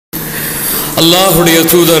அல்லாஹ்வுடைய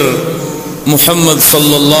தூதர் முஹம்மது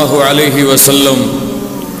ஸல்லல்லாஹு அலைஹி வஸல்லம்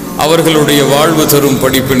அவர்களுடைய வாழ்வு தரும்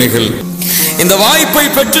படிப்பினைகள். இந்த வாய்ப்பை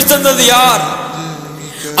பெற்று தந்தது யார்?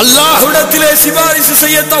 அல்லாஹ்விடத்திலே சிபாரிசு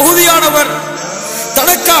செய்ய தகுதியானவர்.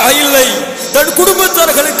 தனக்காக இல்லை, தன்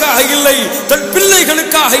குடும்பத்தார்களுக்காக இல்லை, தன்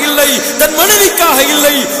பிள்ளைகளுக்காக இல்லை, தன் மனைவிக்காக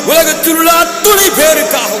இல்லை, உலகத்தில் உள்ள அத்துணை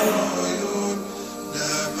பேருக்காகவும்.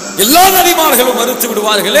 எல்லா நபிமார்களும் மறுத்து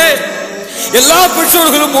விடுவார்களே, எல்லா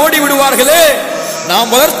பெற்றோர்களும் ஓடி விடுவார்களே,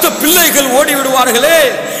 நாம் வளர்த்த பிள்ளைகள் ஓடி விடுவார்களே,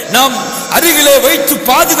 நாம் அருகிலே வைத்து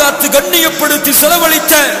பாதுகாத்து கண்ணியப்படுத்தி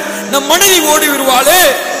செலவழித்த நம் மனைவி ஓடி விடுவாளே.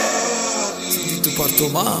 சிந்தித்து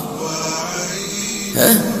பார்த்தோமா?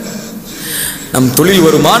 நம் தொழில்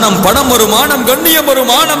வருமா, நம் பணம் வருமா, நம் கண்ணியம்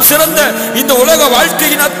வருமா, நம் சிறந்த இந்த உலக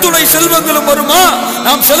வாழ்க்கையின் அத்துணை செல்வங்களும் வருமா,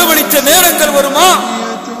 நாம் செலவழித்த நேரங்கள் வருமா?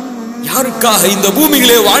 யாருக்காக இந்த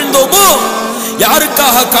பூமியிலே வாழ்ந்தோமோ,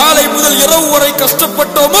 யாருக்காக காலை முதல் இரவு வரை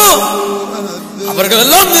கஷ்டப்பட்டோமோ, அவர்கள்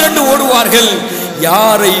எல்லாம் இரண்டு ஓடுவார்கள்.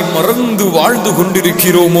 யாரை மறந்து வாழ்ந்து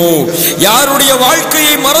கொண்டிருக்கிறோமோ, யாருடைய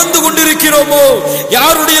வாழ்க்கையை மறந்து கொண்டிருக்கிறோமோ,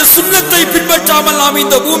 யாருடைய சுன்னத்தை பின்பற்றாமல் நாம்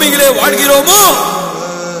இந்த பூமியிலே வாழ்கிறோமோ,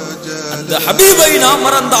 அந்த ஹபீபை நாம்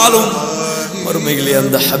மறந்தாலும் மறுமையிலே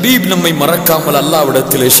அந்த ஹபீப் நம்மை மறக்காமல்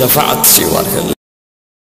அல்லாஹ்விடத்திலே ஷஃபாஅத் செய்வார்கள்.